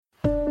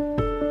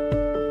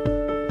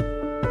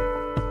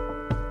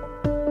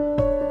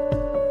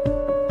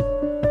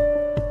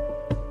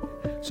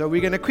So we're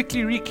going to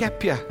quickly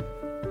recap here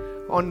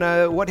on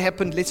what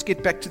happened. Let's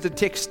get back to the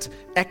text,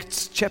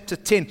 Acts chapter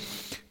 10.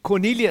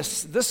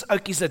 Cornelius, this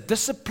oak is a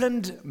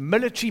disciplined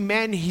military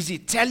man. He's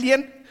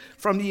Italian,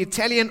 from the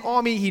Italian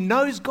army. He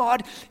knows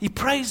God. He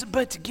prays a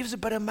bit, gives a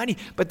bit of money.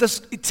 But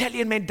this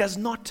Italian man does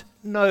not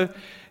know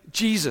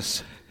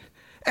Jesus.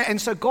 And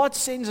so God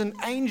sends an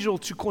angel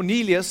to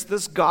Cornelius,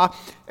 this guy,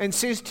 and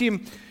says to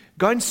him,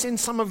 go and send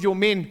some of your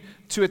men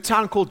to a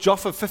town called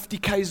Joppa, 50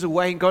 k's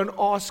away, and go and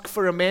ask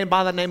for a man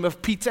by the name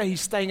of Peter.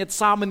 He's staying at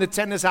Simon the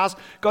tanner's house.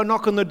 Go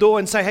knock on the door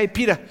and say, hey,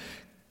 Peter,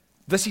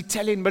 this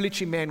Italian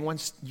military man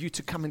wants you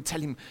to come and tell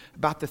him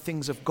about the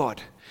things of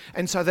God.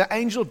 And so the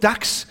angel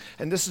ducks,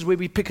 and this is where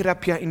we pick it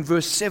up here in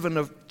verse 7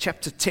 of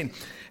chapter 10.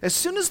 As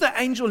soon as the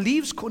angel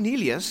leaves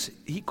Cornelius,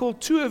 he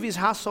called 2 of his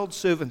household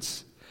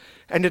servants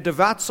and a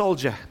devout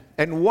soldier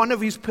and 1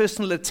 of his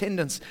personal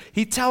attendants.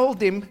 He told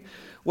them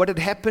what had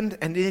happened,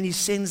 and then he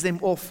sends them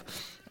off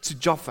to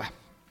Joppa,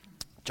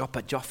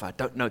 I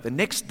don't know. The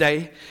next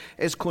day,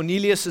 as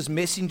Cornelius'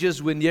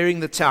 messengers were nearing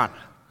the town.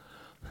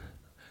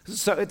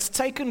 So it's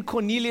taken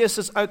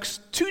Cornelius' oaks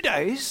 2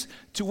 days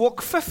to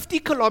walk 50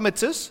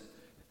 kilometers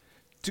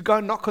to go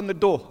knock on the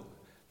door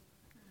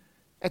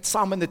at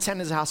Simon the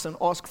tanner's house and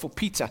ask for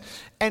Peter.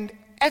 And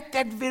at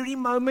that very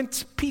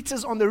moment,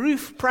 Peter's on the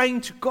roof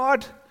praying to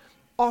God,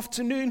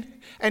 afternoon,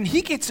 and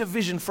he gets a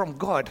vision from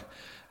God.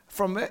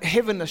 From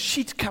heaven, a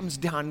sheet comes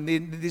down.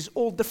 There's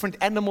all different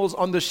animals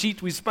on the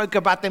sheet. We spoke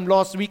about them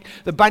last week.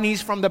 The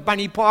bunnies from the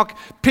bunny park,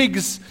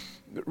 pigs,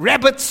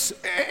 rabbits,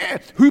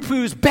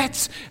 hoopoes,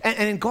 bats.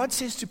 And God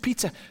says to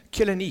Peter,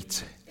 kill and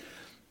eat.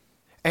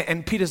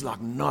 And Peter's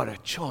like, not a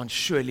chance,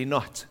 surely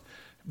not.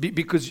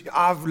 Because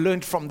I've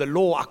learned from the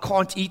law, I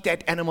can't eat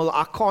that animal.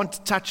 I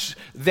can't touch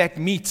that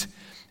meat.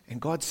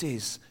 And God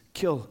says,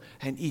 kill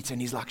and eat.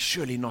 And he's like,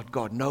 surely not,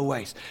 God, no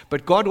ways.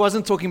 But God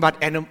wasn't talking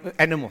about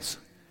animals.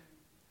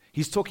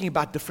 He's talking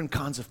about different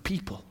kinds of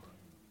people.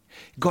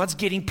 God's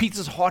getting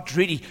Peter's heart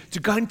ready to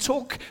go and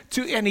talk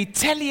to an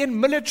Italian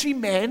military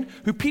man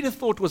who Peter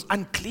thought was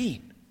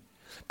unclean.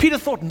 Peter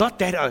thought, not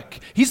that oak.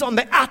 He's on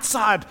the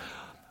outside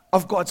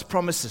of God's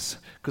promises,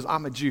 because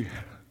I'm a Jew.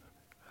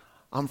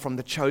 I'm from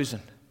the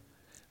chosen.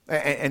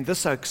 And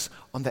this oak's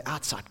on the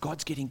outside.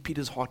 God's getting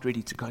Peter's heart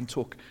ready to go and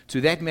talk to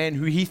that man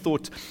who he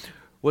thought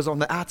was on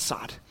the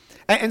outside.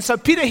 And so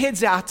Peter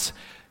heads out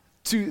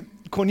to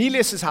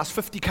Cornelius' house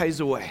 50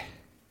 k's away.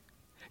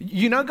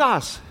 You know,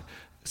 guys,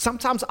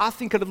 sometimes I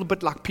think a little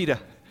bit like Peter.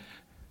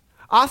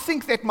 I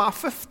think that my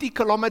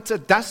 50-kilometer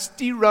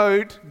dusty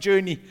road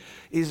journey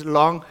is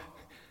long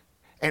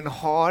and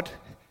hard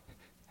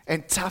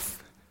and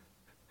tough.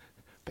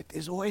 But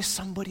there's always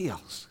somebody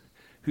else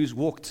who's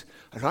walked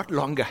a lot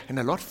longer and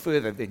a lot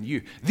further than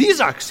you.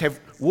 These oaks have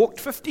walked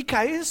 50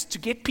 k's to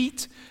get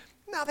Pete.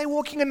 Now they're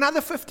walking another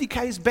 50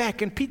 k's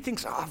back, and Pete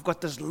thinks, I've got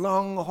this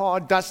long,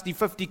 hard, dusty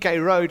 50 k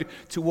road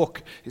to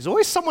walk. There's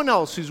always someone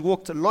else who's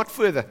walked a lot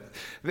further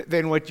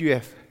than what you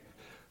have.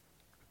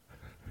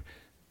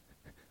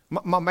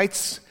 My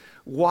mate's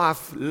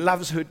wife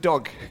loves her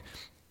dog,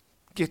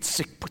 gets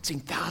sick, puts in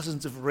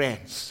thousands of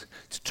rands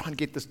to try and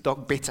get this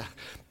dog better.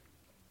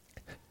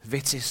 The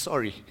vet says,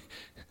 sorry,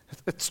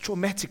 it's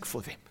traumatic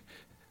for them.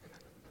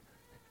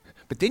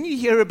 But then you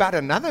hear about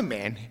another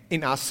man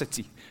in our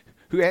city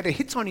who had a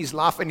hit on his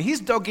life, and his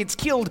dog gets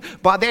killed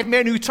by that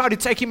man who tried to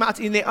take him out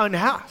in their own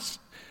house.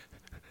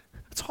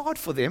 It's hard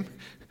for them,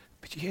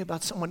 but you hear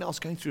about someone else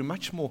going through a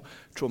much more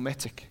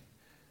traumatic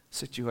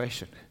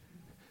situation.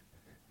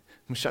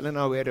 Michelle and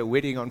I were at a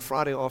wedding on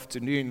Friday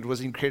afternoon. It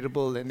was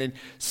incredible. And then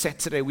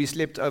Saturday, we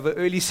slept over.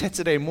 Early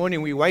Saturday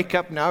morning, we wake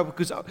up now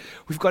because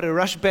we've got to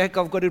rush back.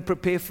 I've got to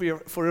prepare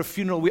for a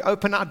funeral. We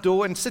open our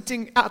door, and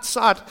sitting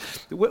outside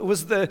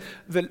was the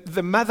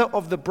mother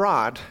of the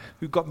bride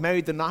who got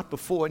married the night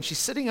before. And she's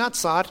sitting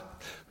outside,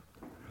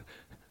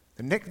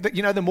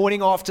 the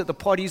morning after the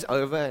party's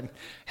over.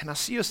 And I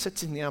see her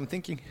sitting there. I'm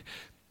thinking,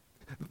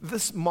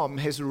 this mom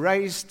has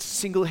raised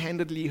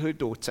single-handedly her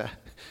daughter,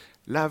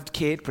 loved,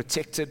 cared,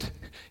 protected,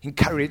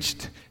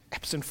 encouraged,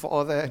 absent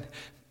father.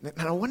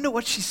 And I wonder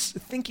what she's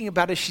thinking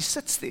about as she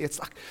sits there. It's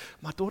like,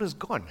 my daughter's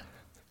gone.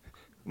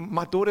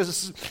 My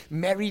daughter's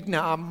married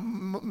now.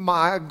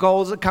 My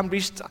goals are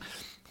accomplished.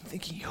 I'm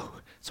thinking,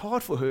 it's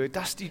hard for her,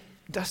 dusty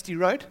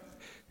road.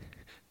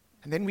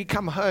 And then we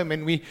come home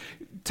and we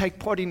take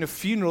part in a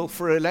funeral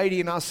for a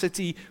lady in our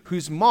city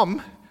whose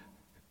mom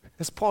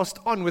has passed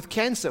on with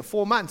cancer,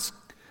 4 months.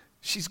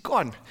 She's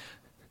gone.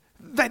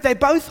 They're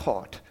both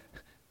hard.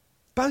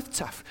 Both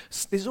tough.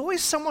 There's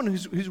always someone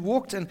who's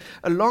walked a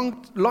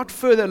lot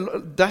further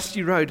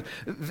dusty road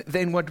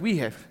than what we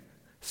have.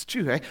 It's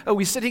true, eh? Oh,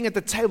 we're sitting at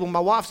the table. My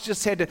wife's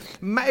just had a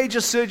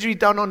major surgery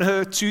done on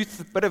her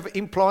tooth, a bit of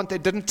implant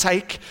that didn't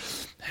take.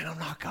 And I'm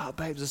like, oh,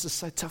 babes, this is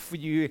so tough for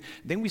you.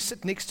 Then we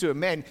sit next to a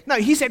man. No,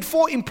 he's had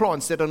 4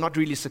 implants that are not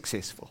really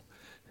successful.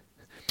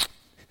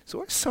 There's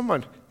always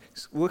someone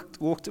who's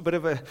walked a bit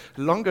of a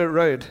longer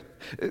road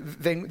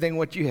than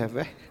what you have,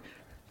 eh?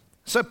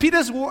 So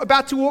Peter's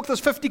about to walk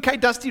this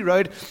 50k dusty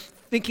road.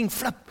 thinking,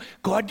 flip,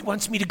 God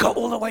wants me to go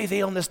all the way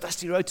there on this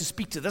dusty road to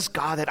speak to this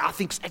guy that I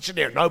think's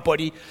actually a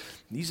nobody.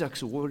 These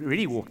oaks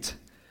already walked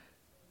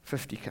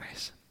 50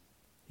 k's.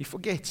 He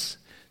forgets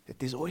that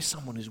there's always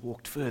someone who's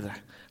walked further,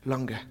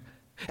 longer.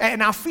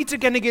 And our feet are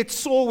going to get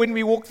sore when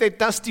we walk that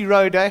dusty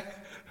road, eh?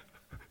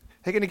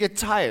 They're going to get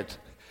tired.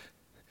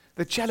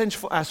 The challenge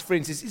for us,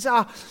 friends, is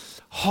our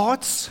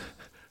hearts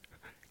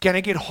going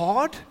to get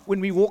hard when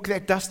we walk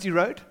that dusty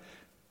road?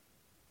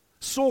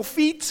 Sore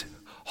feet,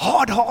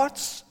 hard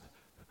hearts,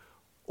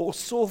 or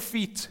sore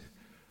feet,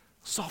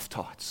 soft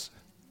hearts?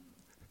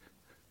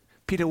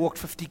 Peter walked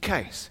 50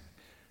 k's.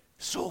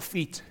 Sore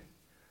feet.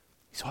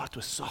 His heart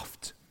was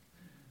soft.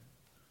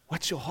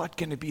 What's your heart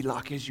going to be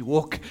like as you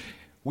walk?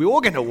 We're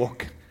all going to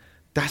walk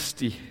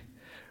dusty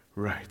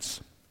roads.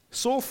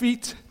 Sore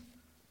feet,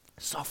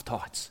 soft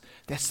hearts.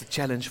 That's the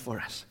challenge for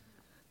us.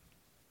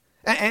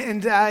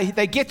 And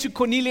they get to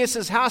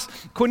Cornelius' house.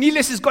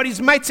 Cornelius has got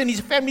his mates and his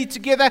family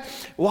together.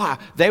 Why?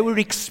 They were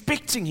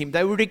expecting him.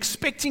 They were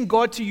expecting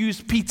God to use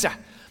Peter.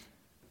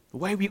 The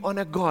way we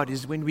honor God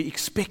is when we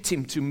expect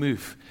him to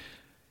move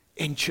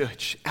in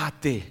church,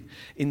 out there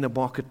in the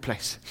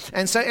marketplace.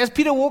 And so as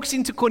Peter walks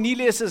into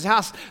Cornelius'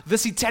 house,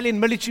 this Italian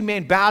military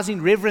man bows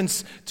in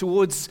reverence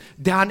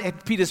down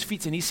at Peter's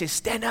feet, and he says,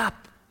 stand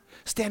up,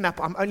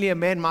 I'm only a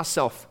man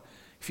myself.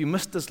 If you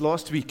missed this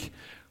last week,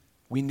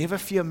 we never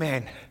fear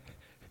man,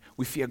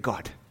 we fear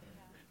God.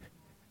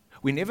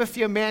 We never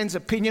fear man's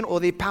opinion or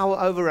their power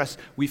over us,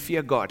 we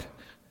fear God.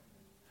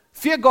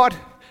 Fear God,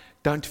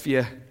 don't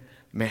fear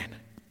man.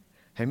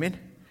 Amen?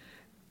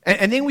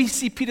 And then we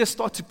see Peter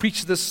start to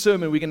preach this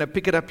sermon. We're going to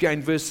pick it up here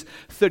in verse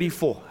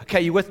 34.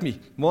 Okay, you with me?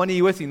 Morning,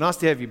 you with me? Nice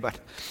to have you, but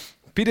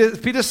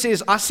Peter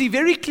says, I see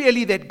very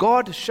clearly that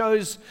God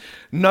shows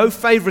no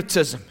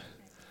favoritism.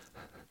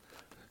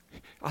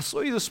 I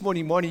saw you this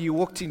morning, Moni, you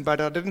walked in, but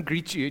I didn't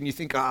greet you, and you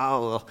think, oh,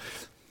 well,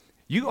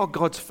 you are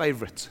God's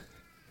favorite.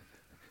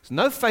 There's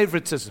no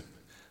favoritism.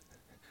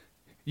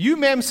 You,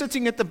 ma'am,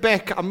 sitting at the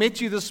back, I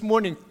met you this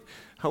morning.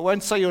 I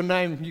won't say your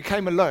name. You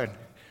came alone.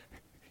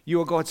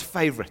 You are God's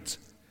favorite.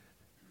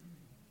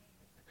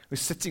 We're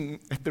sitting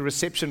at the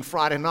reception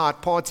Friday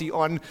night, party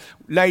on,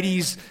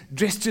 ladies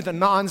dressed to the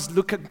nines,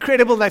 look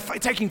incredible. They're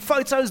taking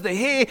photos, their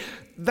hair.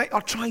 They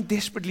are trying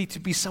desperately to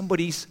be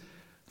somebody's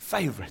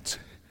favorite.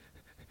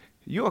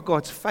 You are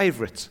God's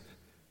favorite.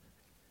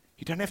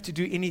 You don't have to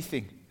do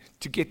anything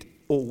to get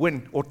or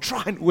win or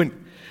try and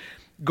win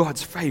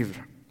God's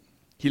favor.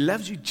 He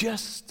loves you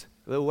just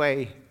the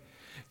way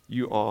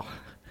you are.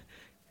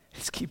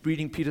 Let's keep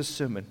reading Peter's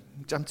sermon.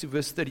 Jump to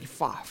verse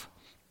 35.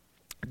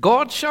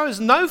 God shows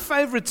no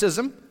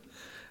favoritism,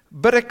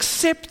 but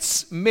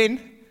accepts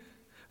men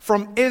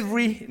from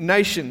every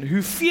nation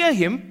who fear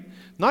him,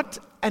 not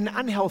an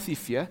unhealthy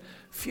fear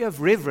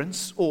of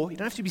reverence, or you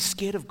don't have to be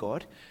scared of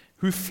God,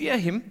 who fear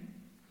him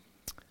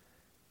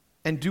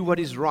and do what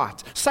is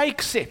right. Say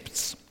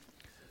accepts.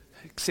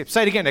 Accepts.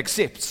 Say it again,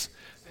 accepts.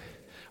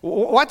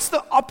 What's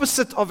the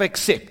opposite of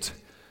accept?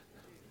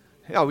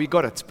 Oh, we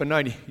got it.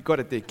 Benoni, you got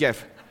it there,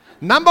 Gav.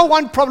 Number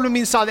one problem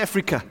in South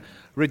Africa,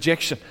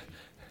 rejection.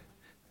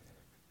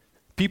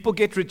 People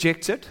get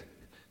rejected.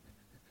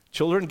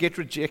 Children get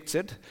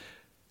rejected.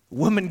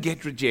 Women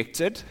get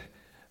rejected.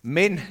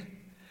 Men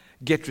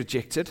get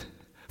rejected.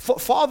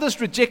 Fathers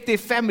reject their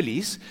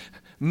families.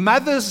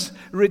 Mothers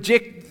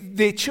reject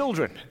their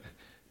children.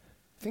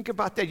 Think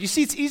about that. You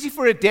see, it's easy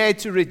for a dad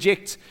to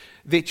reject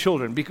their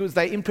children because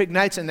they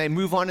impregnate and they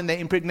move on and they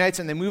impregnate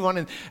and they move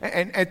on.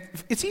 And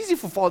it's easy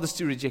for fathers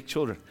to reject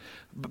children.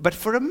 But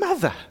for a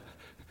mother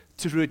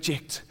to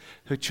reject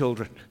her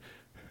children.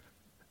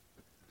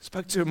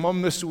 Spoke to her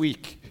mom this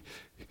week.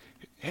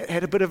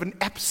 Had a bit of an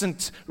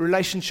absent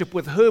relationship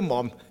with her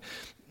mom.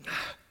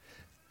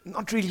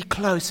 Not really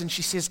close. And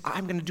she says,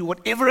 I'm going to do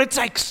whatever it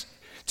takes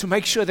to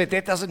make sure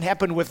that doesn't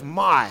happen with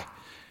my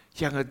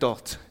young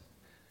adult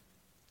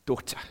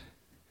daughter.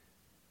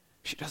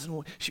 She doesn't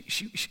want,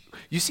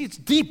 you see, it's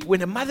deep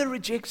when a mother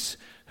rejects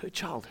her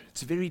child.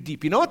 It's very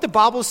deep. You know what the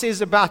Bible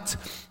says about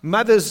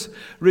mothers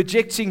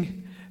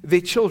rejecting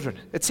their children?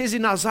 It says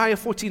in Isaiah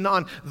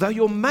 49, though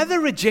your mother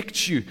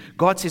rejects you,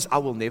 God says, I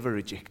will never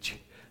reject you.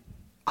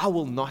 I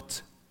will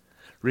not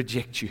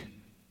reject you.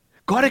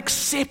 God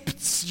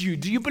accepts you.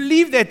 Do you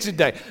believe that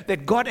today?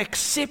 That God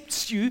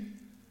accepts you,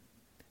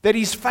 that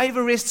his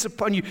favor rests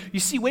upon you. You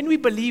see, when we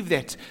believe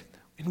that,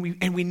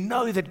 and we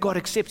know that God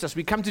accepts us,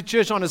 we come to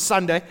church on a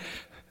Sunday,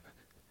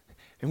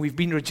 and we've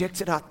been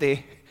rejected out there,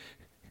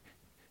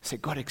 say,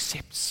 God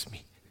accepts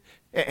me.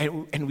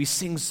 And we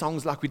sing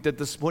songs like we did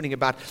this morning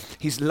about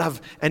his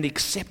love and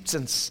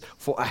acceptance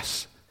for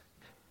us.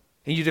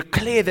 And you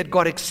declare that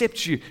God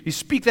accepts you. You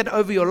speak that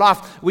over your life.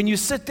 When you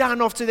sit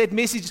down after that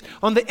message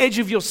on the edge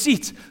of your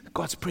seat,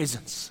 God's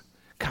presence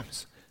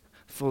comes,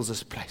 fills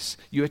this place.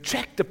 You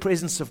attract the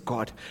presence of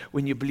God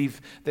when you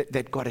believe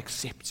that God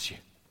accepts you.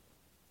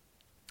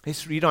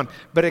 Let's read on.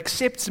 But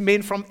accepts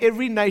men from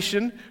every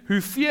nation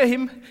who fear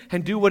him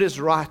and do what is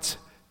right.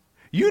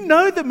 You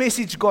know the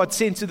message God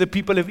sent to the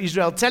people of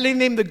Israel, telling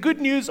them the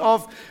good news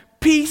of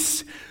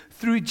peace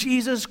through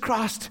Jesus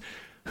Christ,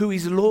 who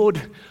is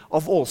Lord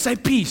of all. Say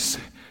peace.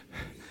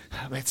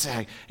 That's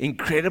an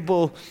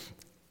incredible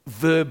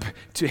verb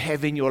to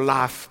have in your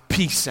life,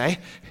 peace, eh?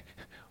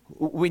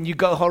 When you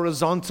go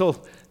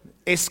horizontal,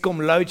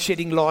 Eskom load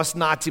shedding last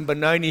night in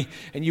Benoni,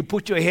 and you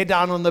put your head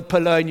down on the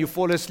pillow and you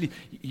fall asleep,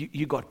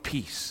 you got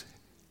peace.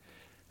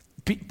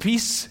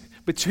 Peace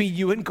between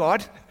you and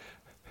God.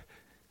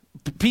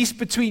 Peace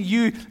between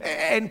you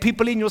and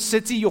people in your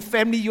city, your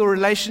family, your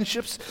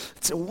relationships.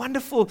 It's a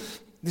wonderful,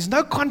 there's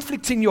no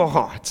conflict in your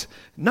heart.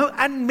 No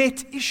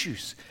unmet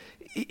issues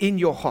in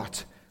your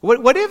heart.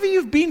 Whatever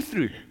you've been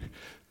through.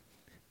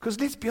 Because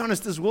let's be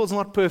honest, this world's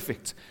not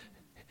perfect.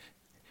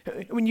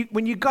 When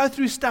you go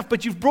through stuff,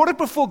 but you've brought it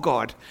before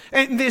God,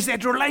 and there's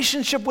that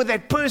relationship with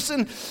that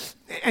person,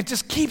 it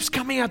just keeps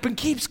coming up and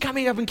keeps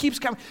coming up and keeps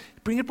coming.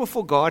 Bring it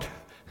before God.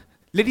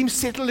 Let Him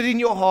settle it in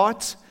your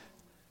heart.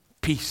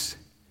 Peace.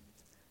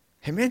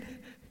 Amen?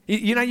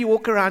 You know, you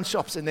walk around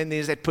shops, and then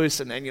there's that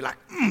person, and you're like,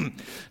 I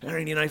don't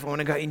really know if I want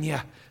to go in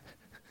here.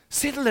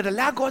 Settle it.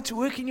 Allow God to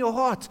work in your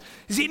heart.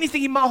 Is there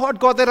anything in my heart,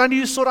 God, that I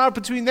need to sort out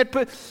between that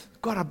person?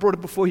 God, I brought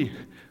it before you.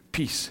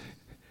 Peace.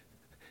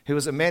 There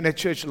was a man at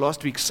church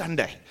last week,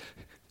 Sunday.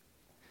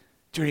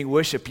 During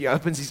worship, he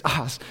opens his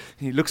eyes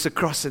and he looks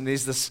across, and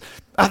there's this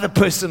other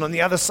person on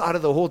the other side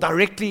of the hall,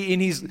 directly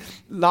in his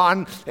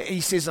line. He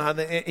says,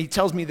 he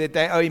tells me that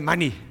they owe him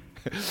money.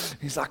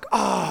 He's like,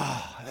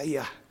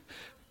 yeah.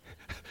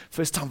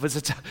 First time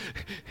visitor.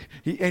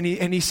 And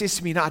he says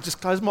to me, now I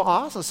just closed my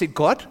eyes. I said,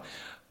 God,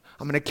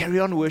 I'm going to carry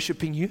on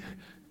worshiping you.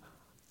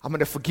 I'm going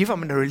to forgive. I'm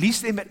going to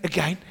release them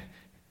again.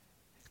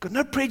 He's got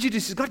no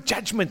prejudice. He's got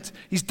judgment.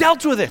 He's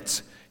dealt with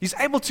it. He's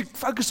able to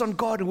focus on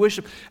God and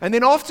worship. And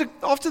then after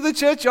the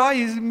church,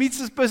 he meets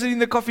this person in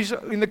the coffee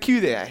shop, in the queue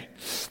there.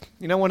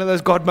 You know, one of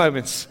those God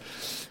moments.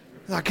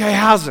 Like, hey,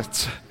 how's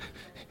it?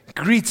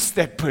 Greets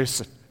that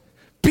person.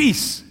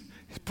 Peace.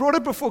 He's brought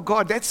it before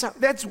God.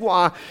 That's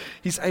why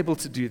he's able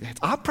to do that.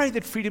 I pray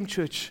that Freedom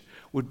Church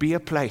would be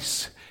a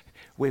place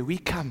where we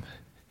come,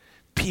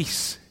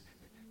 peace,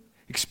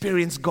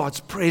 experience God's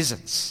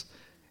presence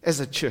as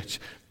a church.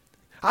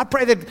 I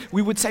pray that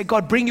we would say,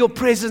 God, bring your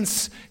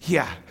presence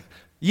here.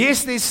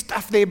 Yes, there's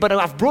stuff there, but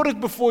I've brought it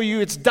before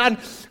you. It's done.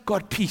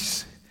 God,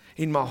 peace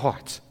in my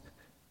heart.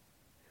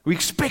 We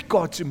expect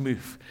God to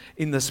move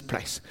in this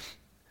place.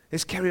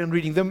 Let's carry on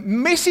reading. The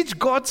message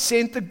God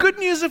sent, the good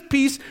news of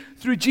peace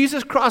through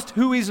Jesus Christ,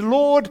 who is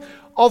Lord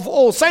of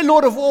all. Say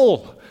Lord of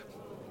all.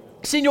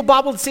 See in your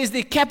Bible, it says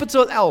there,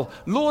 capital L,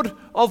 Lord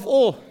of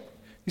all.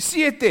 You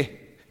see it there.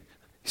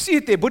 You see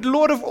it there, but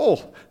Lord of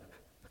all.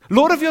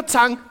 Lord of your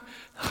tongue.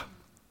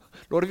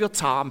 Lord of your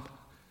time.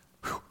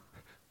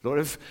 Lord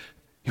of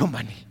your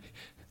money.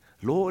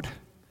 Lord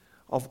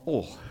of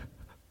all.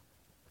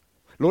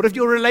 Lord of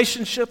your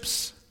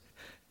relationships.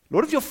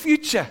 Lord of your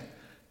future.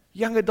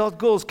 Young adult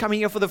girls coming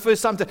here for the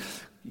first time,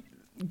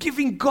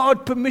 giving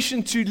God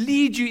permission to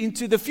lead you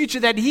into the future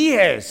that He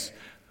has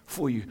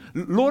for you.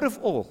 Lord of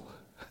all.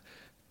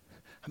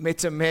 I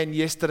met a man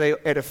yesterday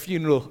at a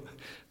funeral.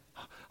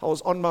 I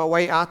was on my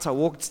way out. I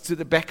walked to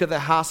the back of the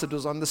house. It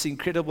was on this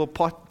incredible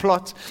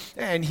plot.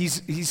 And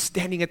he's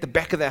standing at the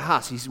back of the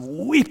house. He's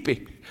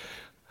weeping.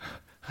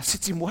 I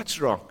said to him, what's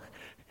wrong?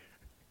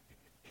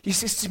 He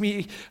says to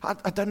me,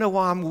 I don't know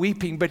why I'm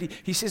weeping, but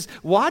he says,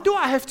 why do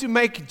I have to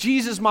make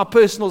Jesus my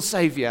personal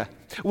Savior?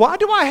 Why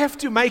do I have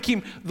to make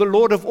Him the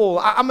Lord of all?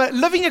 I'm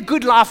living a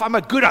good life. I'm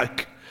a good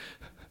oak.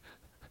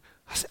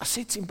 I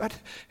said to him, but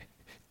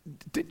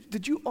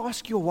did you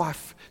ask your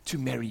wife to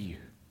marry you?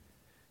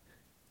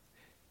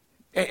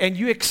 And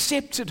you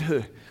accepted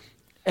her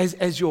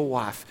as your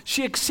wife.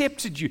 She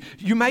accepted you.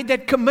 You made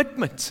that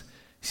commitment.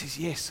 He says,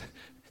 yes,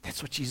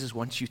 that's what Jesus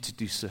wants you to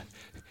do, sir.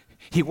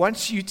 He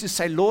wants you to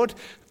say, Lord,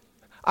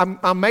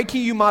 I'm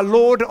making you my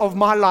Lord of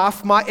my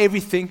life, my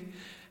everything.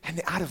 And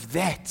then out of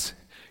that,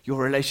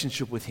 your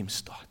relationship with Him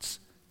starts.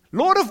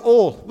 Lord of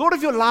all, Lord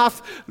of your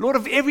life, Lord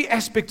of every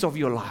aspect of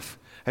your life.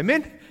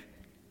 Amen?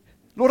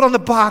 Lord on the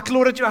bike,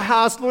 Lord at your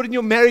house, Lord in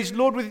your marriage,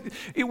 Lord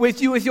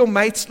with you, with your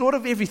mates, Lord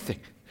of everything.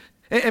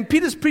 And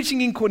Peter's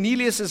preaching in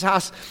Cornelius'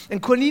 house,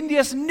 and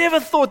Cornelius never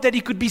thought that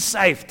he could be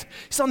saved.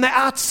 He's on the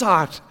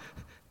outside.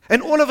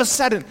 And all of a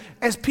sudden,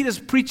 as Peter's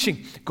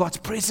preaching, God's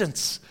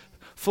presence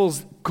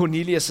fills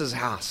Cornelius'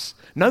 house.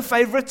 No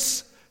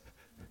favorites.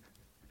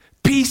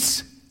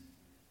 Peace.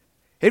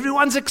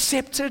 Everyone's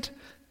accepted.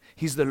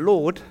 He's the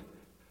Lord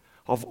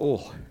of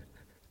all.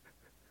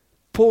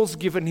 Paul's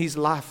given his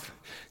life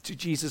to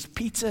Jesus.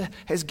 Peter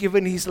has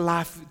given his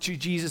life to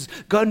Jesus.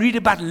 Go and read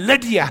about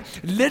Lydia.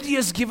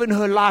 Lydia's given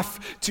her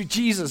life to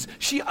Jesus.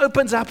 She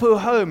opens up her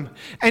home,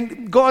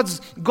 and God's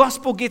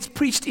gospel gets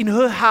preached in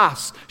her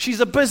house.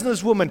 She's a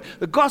businesswoman.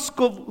 The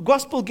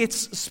gospel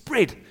gets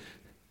spread.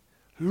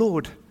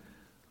 Lord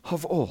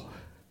of all.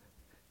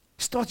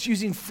 Starts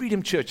using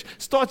Freedom Church.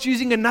 Starts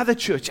using another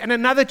church and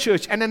another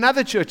church and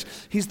another church.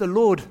 He's the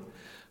Lord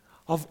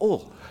of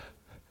all.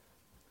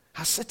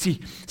 Our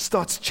city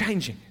starts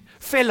changing.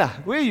 Fella,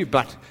 where are you,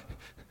 bud?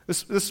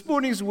 This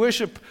morning's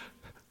worship,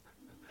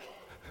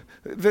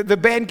 the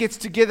band gets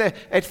together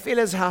at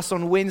Fella's house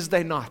on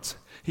Wednesday night.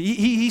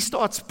 He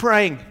starts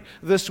praying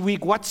this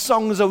week. What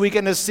songs are we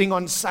going to sing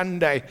on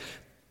Sunday?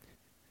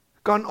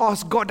 Go and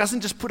ask God.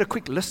 Doesn't just put a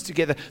quick list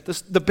together.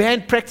 The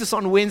band practice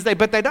on Wednesday,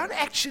 but they don't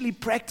actually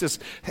practice.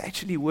 They're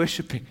actually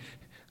worshiping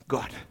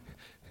God.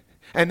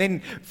 And then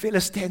fella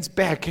stands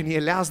back and he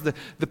allows the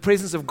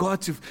presence of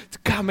God to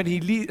come, and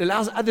he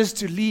allows others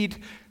to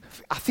lead.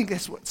 I think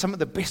that's some of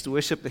the best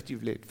worship that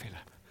you've led, fella.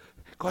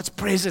 God's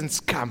presence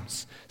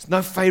comes. There's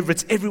no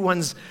favorites.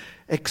 Everyone's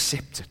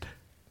accepted.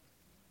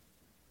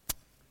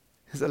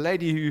 There's a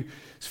lady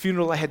whose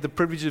funeral I had the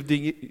privilege of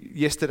doing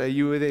yesterday.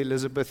 You were there,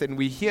 Elizabeth, and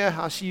we hear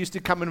how she used to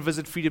come and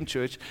visit Freedom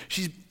Church.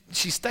 She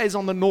stays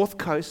on the north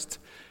coast.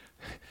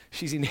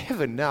 She's in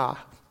heaven now.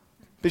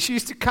 But she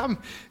used to come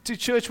to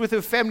church with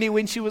her family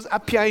when she was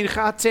up here in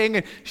Gauteng,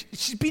 and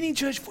she's been in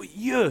church for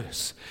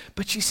years.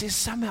 But she says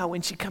somehow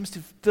when she comes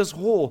to this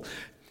hall,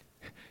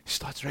 she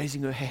starts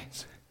raising her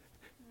hands,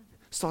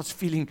 starts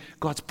feeling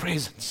God's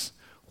presence.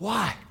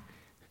 Why?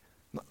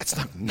 It's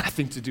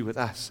nothing to do with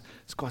us.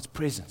 It's God's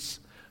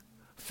presence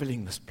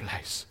filling this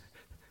place.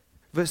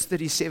 Verse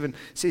 37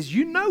 says,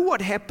 you know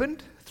what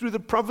happened through the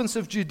province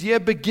of Judea,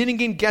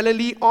 beginning in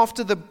Galilee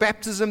after the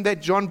baptism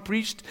that John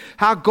preached,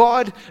 how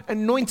God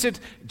anointed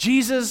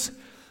Jesus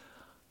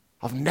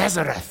of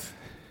Nazareth.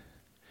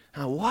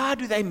 Now, why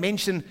do they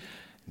mention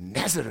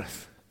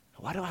Nazareth?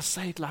 Why do I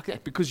say it like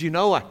that? Because you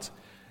know what?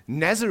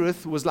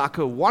 Nazareth was like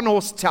a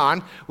one-horse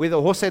town where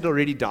the horse had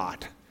already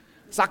died.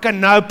 It's like a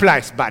no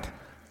place, but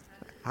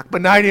like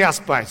Benoni, I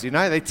suppose,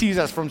 they tease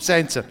us from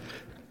Santa.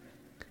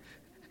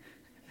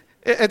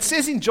 It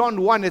says in John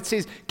 1, it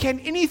says, can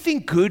anything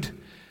good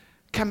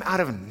come out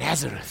of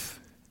Nazareth?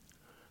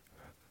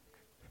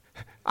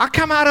 I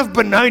come out of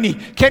Benoni.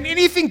 Can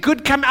anything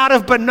good come out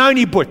of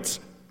Benoni, but?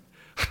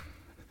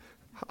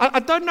 I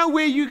don't know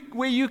where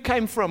you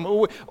came from,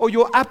 or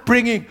your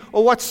upbringing,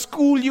 or what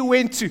school you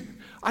went to.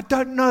 I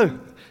don't know.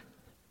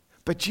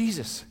 But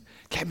Jesus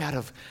came out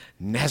of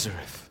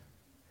Nazareth.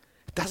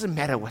 It doesn't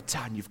matter what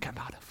town you've come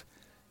out of.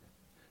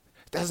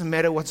 It doesn't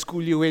matter what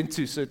school you went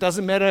to. So it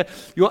doesn't matter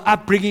your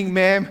upbringing,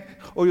 ma'am,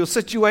 or your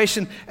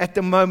situation at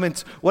the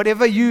moment.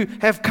 Whatever you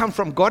have come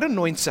from, God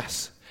anoints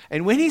us.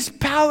 And when His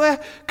power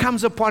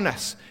comes upon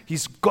us,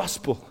 His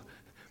gospel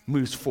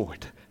moves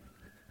forward.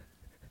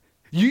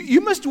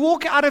 You must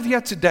walk out of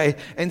here today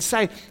and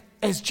say,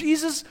 as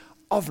Jesus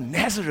of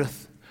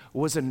Nazareth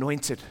was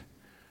anointed,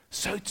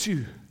 so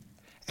too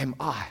am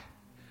I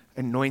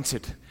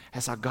anointed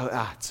as I go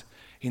out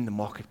in the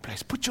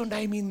marketplace. Put your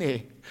name in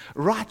there.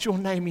 Write your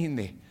name in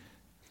there.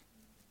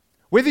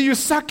 Whether you're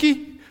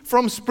Saki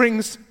from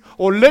Springs,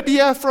 or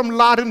Lydia from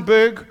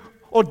Lydenburg,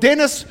 or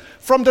Dennis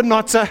from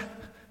Denotta,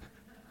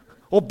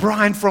 or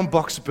Brian from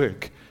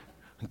Boksburg,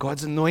 and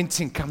God's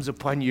anointing comes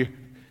upon you,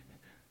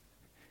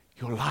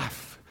 your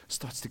life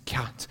starts to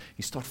count.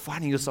 You start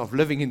finding yourself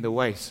living in the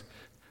ways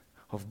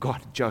of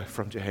God. Joe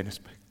from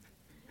Johannesburg.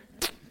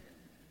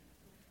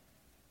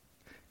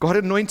 God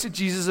anointed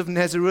Jesus of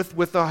Nazareth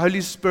with the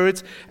Holy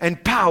Spirit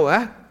and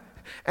power.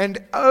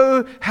 And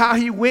oh, how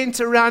He went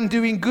around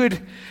doing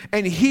good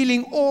and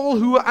healing all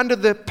who were under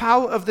the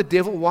power of the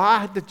devil.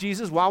 Why did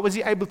Jesus? Why was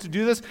He able to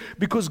do this?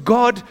 Because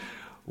God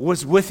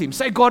was with Him.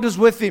 Say, God is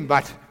with Him,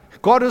 but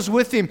God is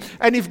with Him.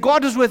 And if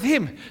God is with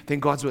Him, then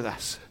God's with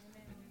us.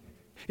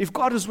 If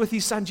God is with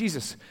His Son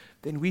Jesus,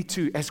 then we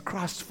too, as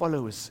Christ's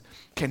followers,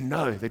 can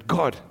know that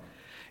God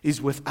is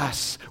with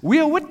us. We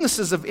are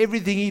witnesses of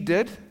everything He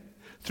did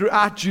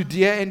throughout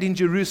Judea and in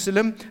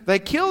Jerusalem. They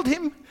killed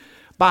Him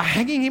by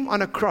hanging Him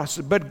on a cross,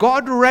 but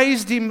God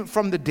raised Him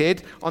from the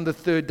dead on the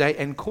third day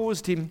and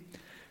caused Him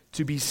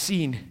to be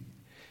seen.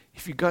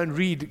 If you go and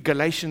read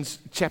Galatians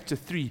chapter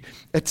 3,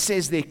 it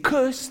says there,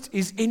 cursed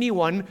is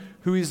anyone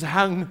who is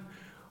hung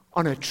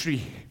on a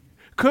tree.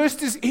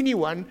 Cursed is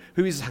anyone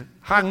who is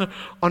hung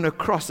on a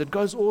cross. It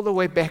goes all the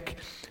way back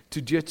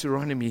to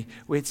Deuteronomy,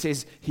 where it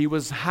says He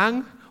was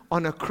hung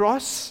on a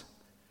cross,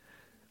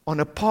 on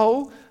a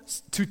pole,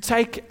 to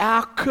take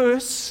our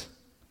curse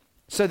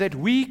so that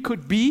we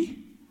could be,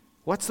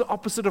 what's the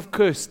opposite of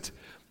cursed?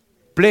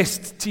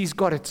 Blessed. T's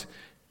got it.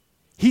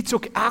 He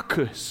took our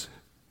curse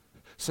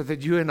so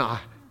that you and I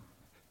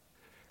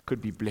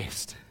could be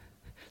blessed,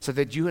 so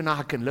that you and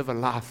I can live a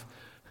life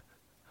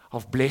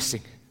of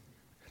blessing.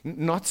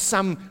 Not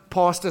some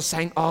pastor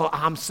saying, oh,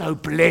 I'm so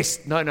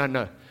blessed.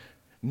 No.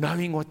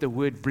 Knowing what the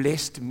word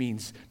blessed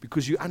means,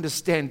 because you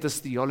understand this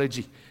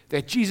theology,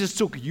 that Jesus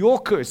took your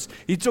curse,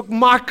 He took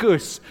my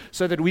curse,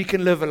 so that we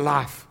can live a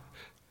life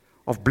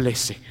of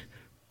blessing.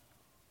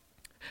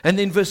 And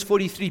then verse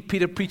 43,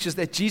 Peter preaches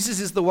that Jesus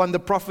is the one the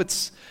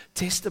prophets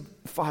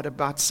testified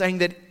about, saying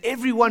that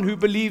everyone who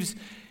believes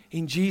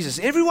in Jesus,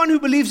 everyone who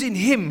believes in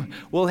Him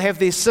will have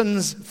their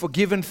sins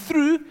forgiven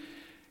through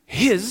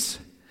His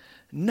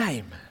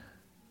name.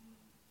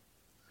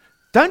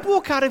 Don't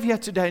walk out of here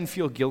today and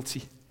feel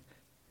guilty.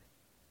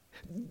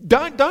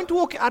 Don't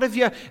walk out of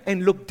here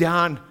and look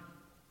down.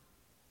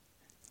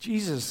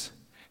 Jesus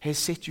has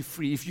set you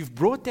free. If you've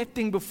brought that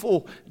thing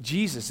before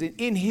Jesus,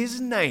 in His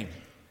name,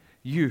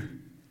 you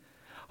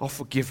are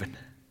forgiven.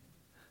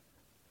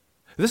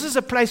 This is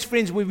a place,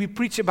 friends, where we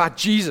preach about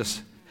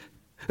Jesus.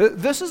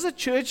 This is a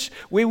church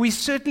where we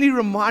certainly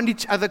remind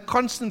each other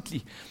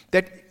constantly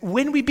that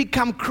when we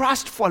become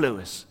Christ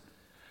followers,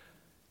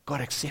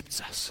 God accepts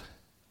us.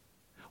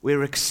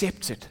 We're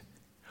accepted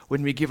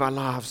when we give our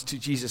lives to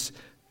Jesus.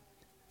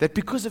 That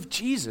because of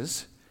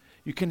Jesus,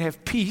 you can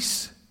have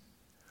peace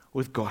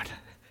with God.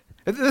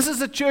 This is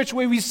a church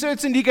where we're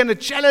certainly going to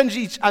challenge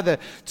each other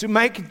to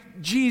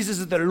make Jesus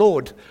the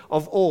Lord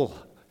of all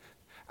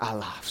our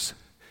lives.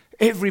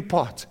 Every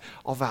part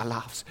of our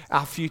lives,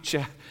 our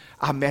future,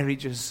 our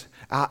marriages,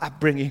 our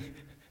upbringing.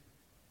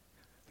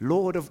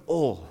 Lord of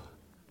all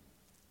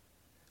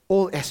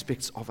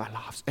aspects of our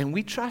lives. And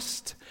we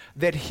trust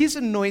that His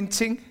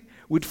anointing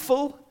would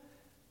fill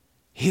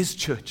His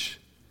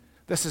church.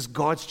 This is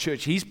God's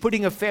church. He's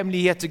putting a family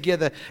here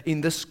together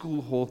in this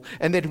school hall,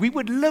 and that we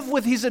would live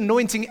with His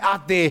anointing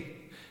out there.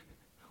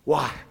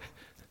 Why?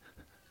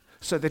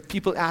 So that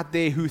people out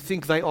there who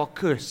think they are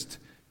cursed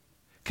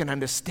can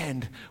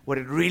understand what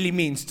it really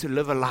means to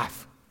live a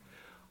life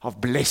of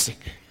blessing.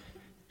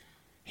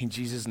 In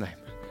Jesus' name.